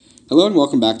Hello and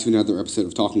welcome back to another episode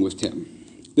of Talking with Tim.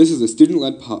 This is a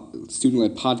student-led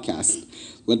podcast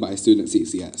led by a student at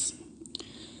CCS.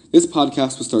 This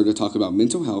podcast was started to talk about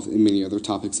mental health and many other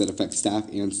topics that affect staff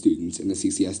and students in the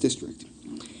CCS district.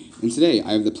 And today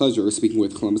I have the pleasure of speaking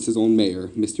with Columbus's own mayor,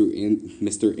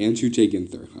 Mr. Andrew J.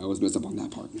 GInther. I always mess up on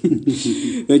that part.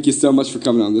 Thank you so much for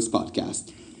coming on this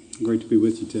podcast. Great to be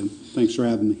with you, Tim. Thanks for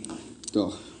having me.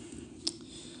 Oh,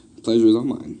 the pleasure is all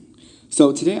mine.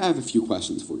 So today I have a few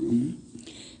questions for you.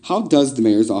 How does the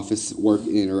mayor's office work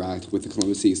and interact with the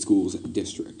Columbus City Schools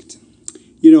district?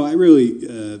 You know, I really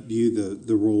view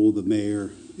the role of the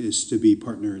mayor is to be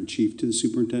partner-in-chief to the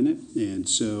superintendent. And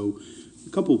so a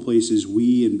couple of places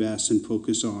we invest and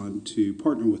focus on to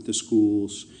partner with the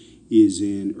schools is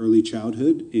in early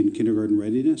childhood and kindergarten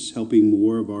readiness, helping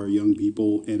more of our young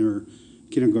people enter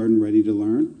kindergarten ready to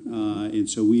learn. And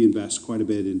so we invest quite a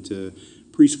bit into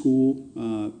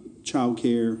preschool,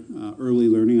 childcare, early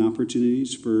learning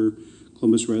opportunities for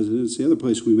Columbus residents. The other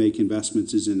place we make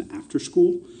investments is in after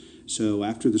school. So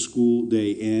after the school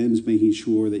day ends, making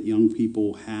sure that young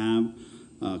people have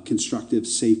constructive,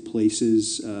 safe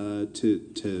places to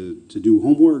do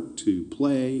homework, to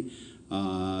play,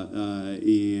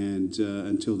 and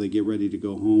until they get ready to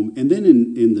go home. And then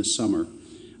in the summer,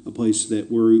 a place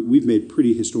that we've made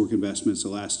pretty historic investments the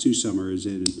last 2 summers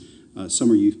in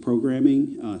summer youth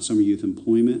programming, summer youth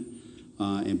employment,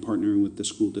 and partnering with the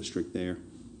school district there.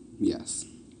 Yes.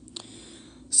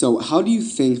 So how do you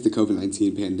think the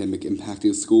COVID-19 pandemic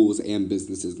impacted schools and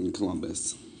businesses in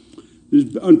Columbus?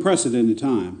 It's an unprecedented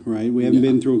time, right? We haven't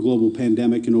been through a global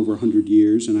pandemic in over 100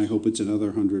 years, and I hope it's another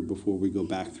 100 before we go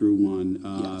back through one.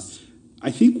 Yes. I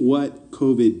think what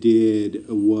COVID did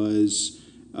was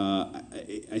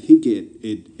I think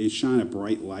it shined a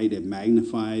bright light. It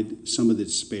magnified some of the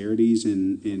disparities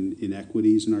in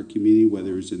inequities in our community,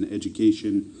 whether it's in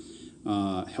education,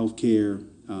 healthcare,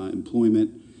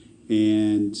 employment,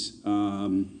 and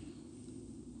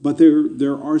but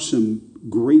there are some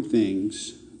great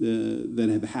things that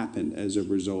have happened as a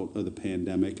result of the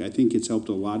pandemic. I think it's helped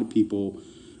a lot of people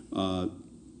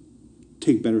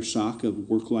take better stock of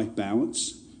work-life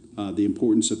balance. The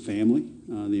importance of family,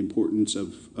 the importance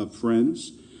of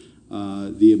friends,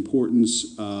 the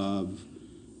importance of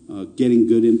getting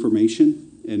good information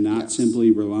and not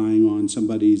simply relying on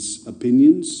somebody's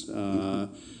opinions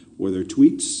or their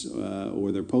tweets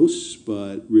or their posts,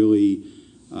 but really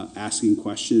asking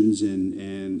questions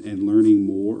and learning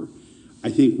more. I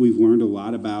think we've learned a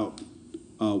lot about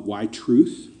why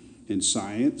truth and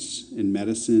science and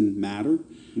medicine matter.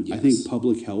 Yes. I think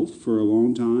public health for a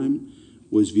long time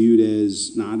was viewed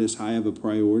as not as high of a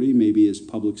priority, maybe as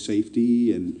public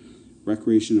safety and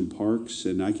recreation and parks.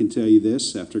 And I can tell you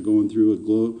this, after going through a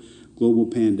global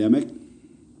pandemic,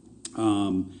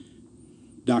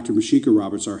 Dr. Mashika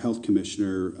Roberts, our health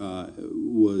commissioner,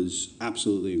 was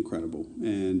absolutely incredible.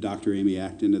 And Dr. Amy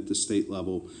Acton at the state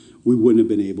level, we wouldn't have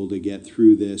been able to get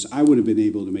through this. I would have been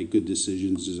able to make good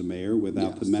decisions as a mayor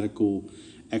without the medical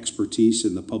expertise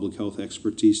and the public health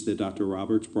expertise that Dr.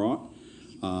 Roberts brought.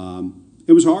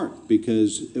 It was hard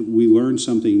because we learned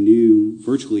something new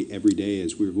virtually every day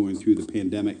as we were going through the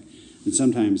pandemic. And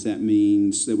sometimes that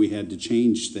means that we had to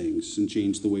change things and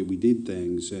change the way we did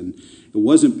things. And it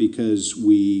wasn't because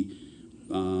we,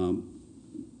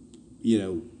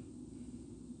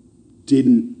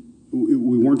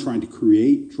 we weren't trying to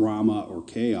create drama or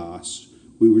chaos.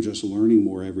 We were just learning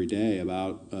more every day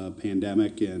about a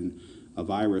pandemic and a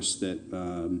virus that,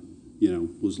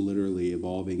 was literally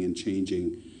evolving and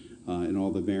changing. And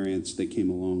all the variants that came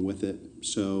along with it.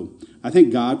 So I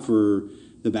thank God for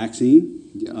the vaccine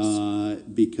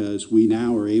because we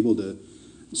now are able to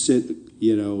sit,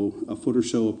 a foot or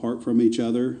so apart from each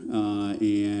other.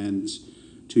 And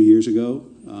 2 years ago,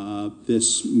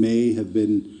 this may have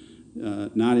been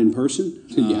not in person.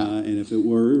 And if it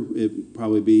were, it'd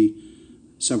probably be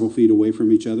several feet away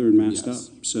from each other and masked up.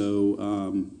 So,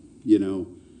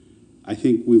 I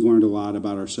think we've learned a lot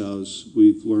about ourselves.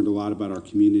 We've learned a lot about our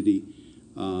community.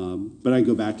 But I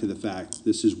go back to the fact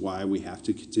this is why we have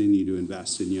to continue to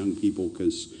invest in young people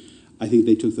because I think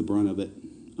they took the brunt of it.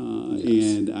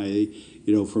 And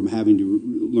from having to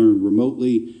learn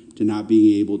remotely to not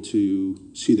being able to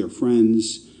see their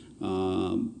friends,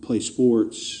 play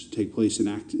sports, take place in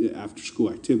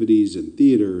after-school activities and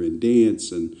theater and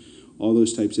dance and all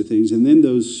those types of things. And then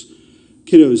those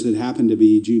kiddos that happened to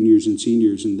be juniors and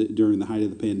seniors during the height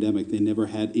of the pandemic, they never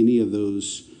had any of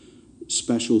those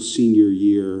special senior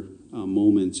year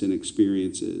moments and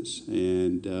experiences.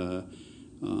 And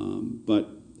but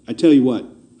I tell you what,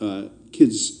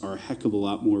 kids are a heck of a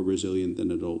lot more resilient than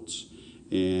adults.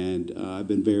 And I've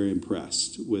been very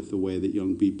impressed with the way that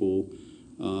young people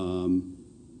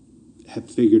have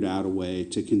figured out a way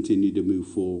to continue to move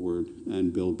forward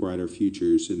and build brighter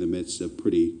futures in the midst of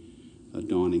pretty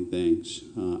daunting things.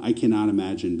 I cannot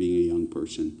imagine being a young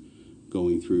person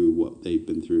going through what they've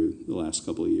been through the last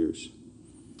couple of years.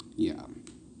 Yeah.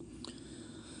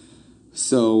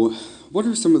 So, what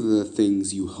are some of the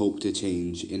things you hope to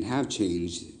change and have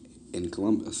changed in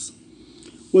Columbus?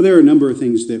 Well, there are a number of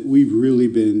things that we've really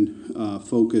been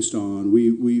focused on.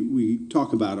 We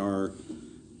talk about our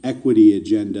equity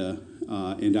agenda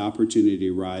and opportunity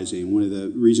rising. One of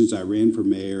the reasons I ran for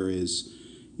mayor is,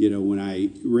 when I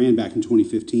ran back in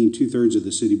 2015, 2/3 of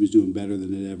the city was doing better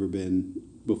than it had ever been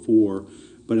before.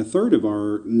 But a third of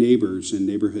our neighbors and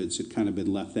neighborhoods had kind of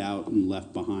been left out and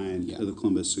left behind to the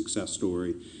Columbus success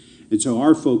story. And so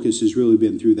our focus has really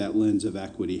been through that lens of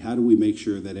equity. How do we make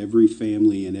sure that every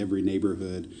family in every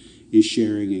neighborhood is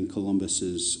sharing in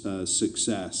Columbus's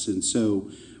success? And so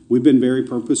we've been very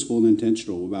purposeful and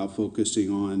intentional about focusing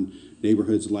on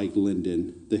neighborhoods like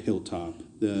Linden, the Hilltop,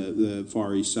 the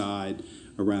Far East Side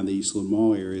around the Eastland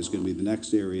Mall area is going to be the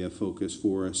next area of focus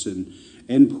for us,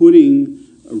 and putting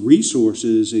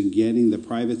resources and getting the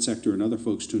private sector and other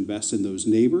folks to invest in those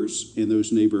neighbors in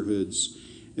those neighborhoods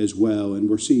as well. And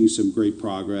we're seeing some great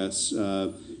progress,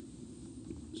 up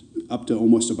to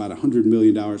almost about $100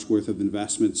 million worth of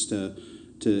investments to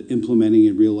implementing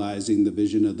and realizing the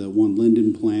vision of the One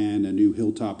Linden Plan. A new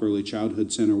Hilltop Early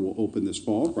Childhood Center will open this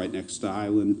fall right next to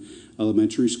Highland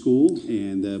Elementary School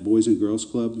and the Boys and Girls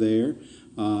Club there.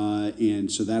 And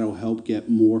so that'll help get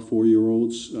more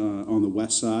 4-year-olds on the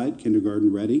west side,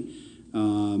 kindergarten ready,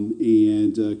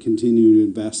 and continue to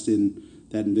invest in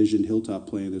that envisioned Hilltop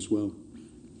plan as well.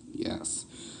 Yes.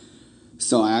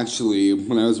 So actually,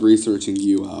 when I was researching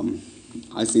you,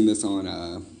 I seen this on,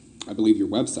 I believe, your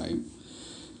website.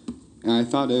 And I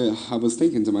thought, I was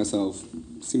thinking to myself,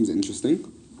 seems interesting.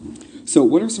 So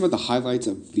what are some of the highlights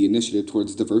of the initiative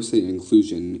towards diversity and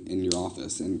inclusion in your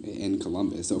office and in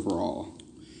Columbus overall?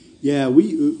 Yeah,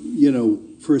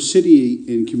 for a city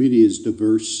and community as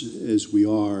diverse as we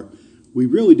are, we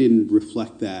really didn't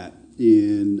reflect that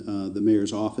in the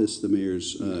mayor's office, the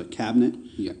mayor's cabinet,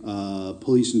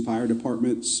 police and fire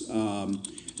departments.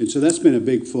 And so that's been a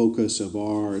big focus of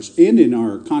ours, and in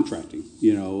our contracting,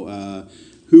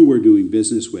 who we're doing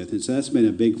business with. And so that's been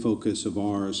a big focus of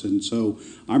ours. And so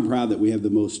I'm proud that we have the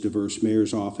most diverse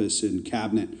mayor's office and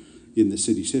cabinet in the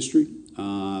city's history.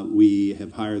 We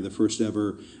have hired the first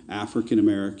ever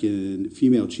African-American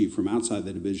female chief from outside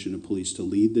the division of police to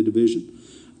lead the division.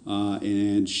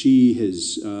 And she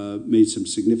has made some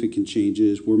significant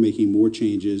changes. We're making more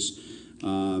changes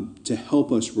to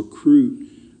help us recruit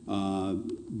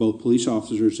both police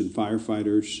officers and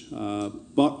firefighters,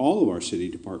 but all of our city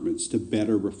departments to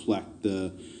better reflect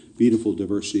the beautiful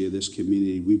diversity of this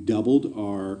community. We've doubled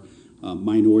our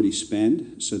minority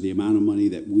spend, so the amount of money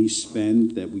that we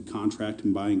spend, that we contract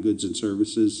in buying goods and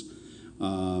services,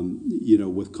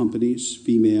 with companies,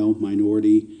 female,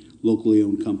 minority, locally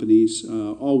owned companies,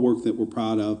 all work that we're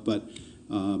proud of, but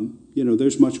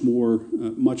there's much more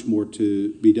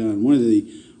to be done. One of the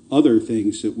other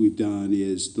things that we've done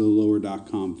is the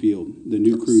lower.com field. The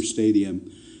new Crew Stadium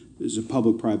is a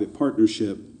public-private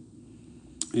partnership,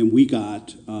 and we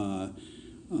got the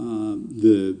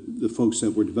folks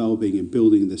that were developing and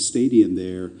building the stadium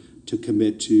there to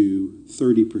commit to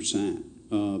 30%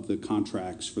 of the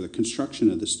contracts for the construction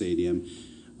of the stadium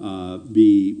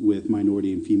be with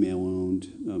minority and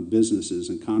female-owned businesses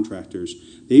and contractors.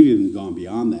 They've even gone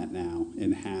beyond that now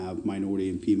and have minority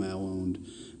and female-owned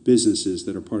businesses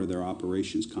that are part of their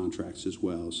operations contracts as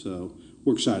well. So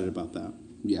we're excited about that.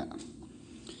 Yeah.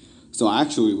 So I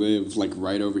actually live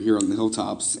right over here on the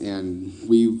hilltops, and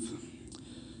we've,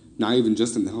 not even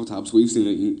just in the hilltops, we've seen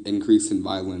an increase in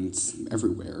violence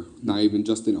everywhere, not even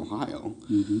just in Ohio.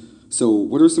 Mm-hmm. So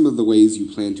what are some of the ways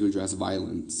you plan to address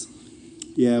violence?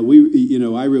 Yeah,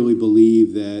 I really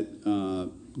believe that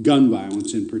gun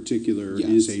violence in particular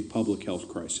is a public health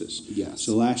crisis. Yes.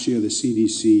 So last year the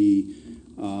CDC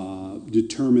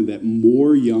determined that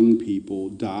more young people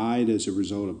died as a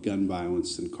result of gun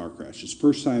violence than car crashes.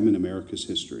 First time in America's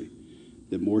history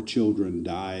that more children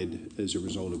died as a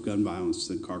result of gun violence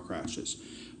than car crashes.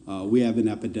 We have an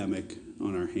epidemic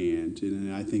on our hand,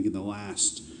 and I think in the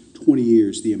last 20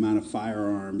 years, the amount of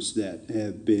firearms that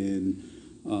have been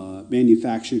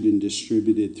manufactured and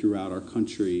distributed throughout our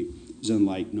country is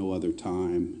unlike no other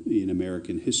time in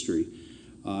American history.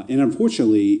 And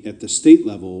unfortunately, at the state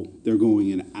level, they're going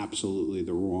in absolutely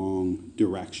the wrong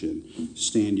direction.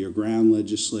 Stand your ground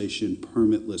legislation,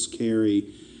 permitless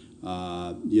carry,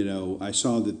 I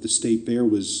saw that the state fair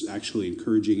was actually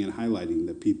encouraging and highlighting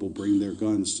that people bring their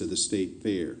guns to the state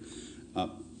fair.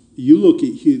 You look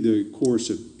at the course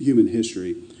of human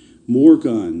history, more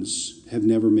guns have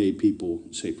never made people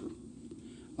safer.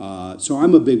 So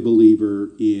I'm a big believer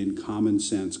in common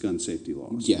sense gun safety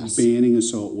laws. Yes. Banning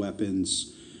assault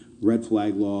weapons, red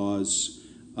flag laws,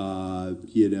 and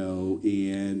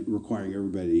requiring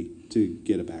everybody to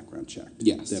get a background check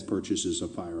that purchases a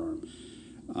firearm.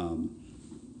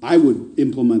 I would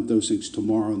implement those things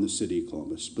tomorrow in the city of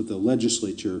Columbus, but the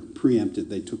legislature preempted.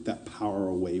 They took that power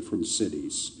away from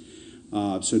cities.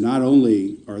 So not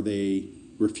only are they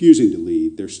refusing to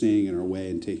lead, they're standing in our way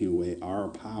and taking away our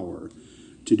power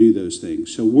to do those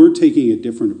things. So we're taking a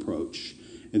different approach.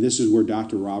 And this is where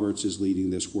Dr. Roberts is leading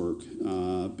this work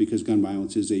because gun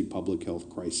violence is a public health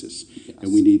crisis. Yes.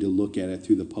 And we need to look at it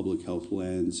through the public health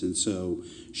lens. And so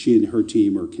she and her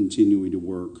team are continuing to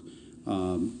work.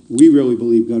 We really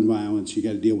believe gun violence, you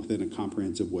got to deal with it in a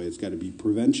comprehensive way. It's got to be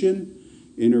prevention,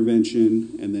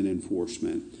 intervention, and then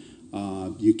enforcement.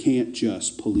 You can't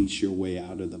just police your way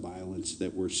out of the violence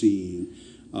that we're seeing.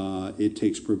 It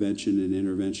takes prevention and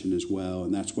intervention as well,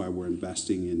 and that's why we're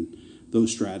investing in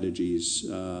those strategies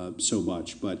so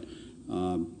much. But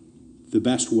the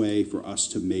best way for us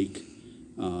to make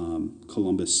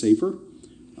Columbus safer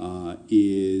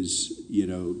is,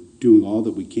 doing all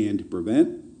that we can to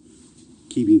prevent,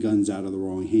 keeping guns out of the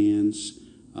wrong hands,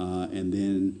 and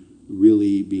then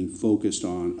really being focused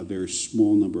on a very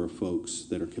small number of folks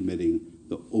that are committing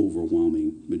the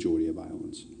overwhelming majority of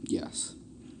violence. Yes.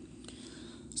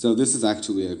 So this is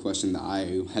actually a question that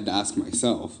I had to ask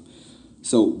myself.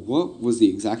 So what was the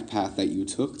exact path that you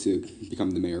took to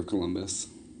become the mayor of Columbus?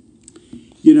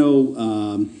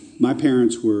 My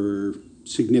parents were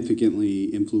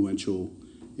significantly influential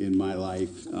in my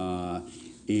life,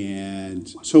 and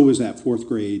so was that fourth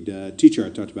grade teacher I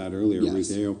talked about earlier, Yes.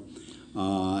 Ruth Hale.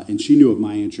 And she knew of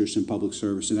my interest in public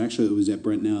service, and actually it was at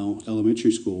Brentnell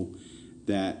Elementary School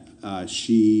that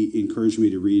she encouraged me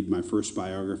to read my first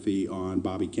biography on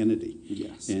Bobby Kennedy.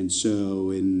 Yes. And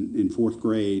so in fourth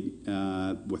grade,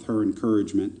 with her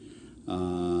encouragement,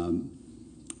 I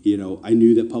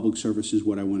knew that public service is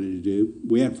what I wanted to do.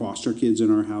 We had foster kids in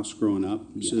our house growing up.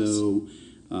 Yes. So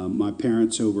my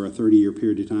parents, over a 30-year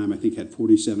period of time, I think had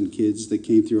 47 kids that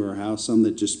came through our house, some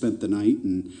that just spent the night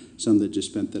and some that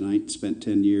just spent the night, spent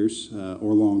 10 years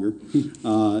or longer.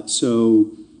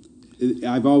 So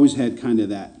I've always had kind of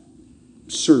that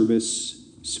service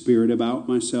spirit about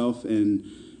myself, and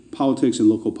politics and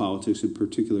local politics in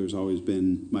particular has always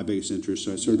been my biggest interest.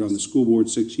 So I served on the school board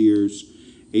 6 years,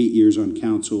 8 years on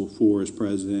council, 4 as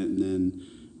president, and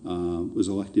then was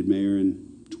elected mayor in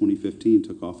 2015,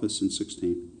 took office in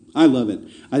 16. I love it.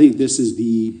 I think this is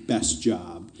the best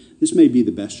job. This may be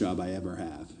the best job I ever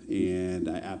have, and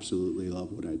I absolutely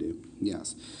love what I do.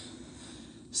 Yes.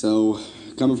 So,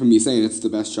 coming from you saying it's the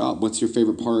best job, what's your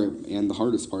favorite part and the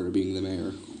hardest part of being the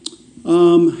mayor?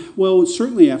 Well,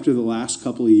 certainly after the last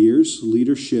couple of years,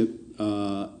 leadership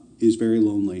is very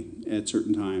lonely at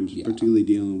certain times, particularly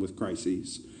dealing with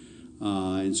crises.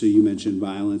 And so you mentioned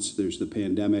violence. There's the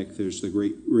pandemic. There's the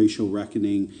great racial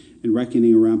reckoning and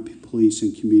reckoning around police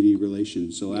and community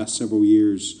relations. The last several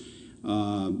years,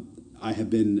 I have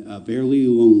been very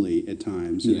lonely at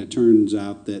times. And it turns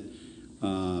out that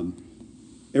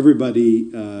everybody,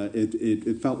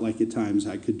 it felt like at times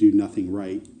I could do nothing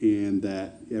right, and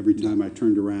that every time I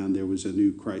turned around there was a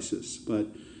new crisis. But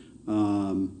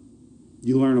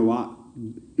you learn a lot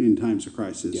in times of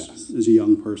crisis as a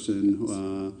young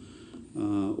person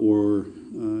or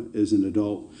as an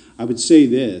adult. I would say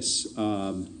this,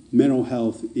 mental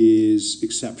health is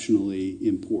exceptionally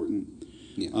important.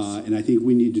 Yes. And I think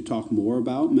we need to talk more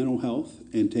about mental health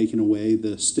and taking away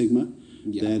the stigma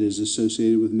that is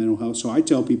associated with mental health. So I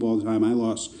tell people all the time, I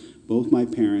lost both my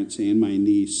parents and my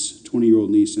niece, 20-year-old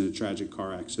niece, in a tragic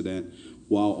car accident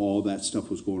while all that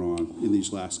stuff was going on in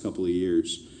these last couple of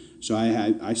years. So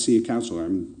I see a counselor.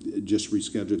 I'm just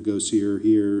rescheduled to go see her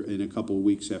here in a couple of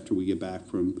weeks after we get back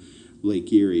from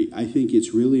Lake Erie. I think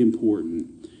it's really important.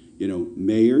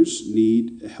 Mayors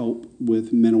need help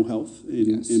with mental health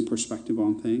and perspective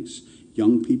on things.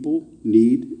 Young people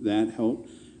need that help.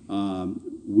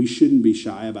 We shouldn't be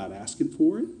shy about asking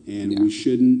for it, and we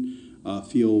shouldn't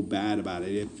feel bad about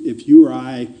it. If you or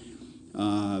I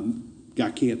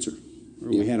got cancer, or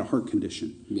we had a heart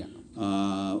condition,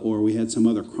 or we had some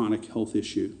other chronic health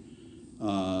issue,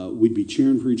 we'd be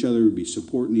cheering for each other, we'd be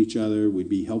supporting each other, we'd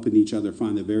be helping each other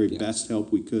find the very best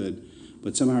help we could.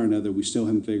 But somehow or another, we still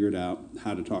haven't figured out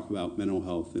how to talk about mental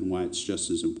health and why it's just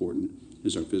as important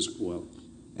as our physical health.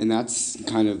 And that's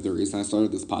kind of the reason I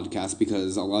started this podcast,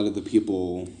 because a lot of the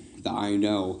people that I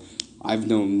know, I've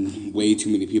known way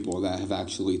too many people that have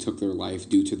actually took their life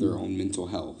due to their own mental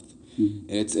health. And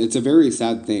it's a very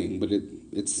sad thing, but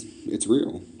it's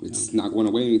real. It's not going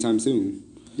away anytime soon.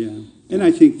 Yeah, and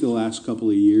I think the last couple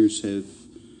of years have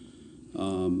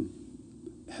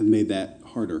made that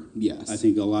harder. Yes. I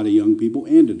think a lot of young people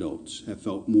and adults have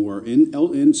felt more,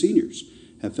 and seniors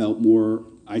have felt more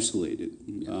isolated,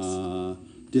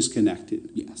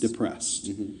 disconnected, depressed,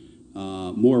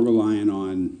 more reliant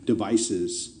on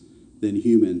devices than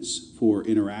humans for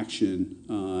interaction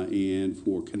and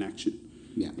for connection.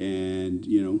 Yeah. And,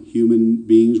 human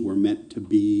beings were meant to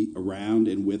be around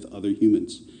and with other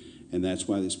humans. And that's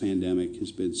why this pandemic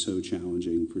has been so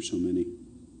challenging for so many.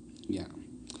 Yeah.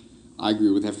 I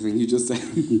agree with everything you just said.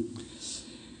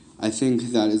 I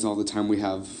think that is all the time we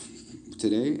have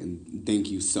today, and thank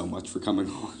you so much for coming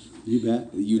on. You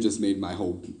bet. You just made my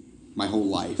whole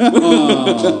life.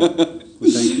 Oh,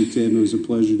 well, thank you, Tim. It was a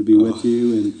pleasure to be with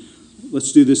you, and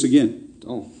let's do this again.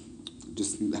 Oh,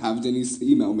 just have Denise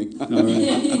email me. All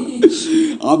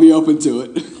right. I'll be open to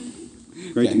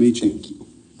it. Great to meet you. Thank you.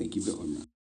 Thank you, Bill.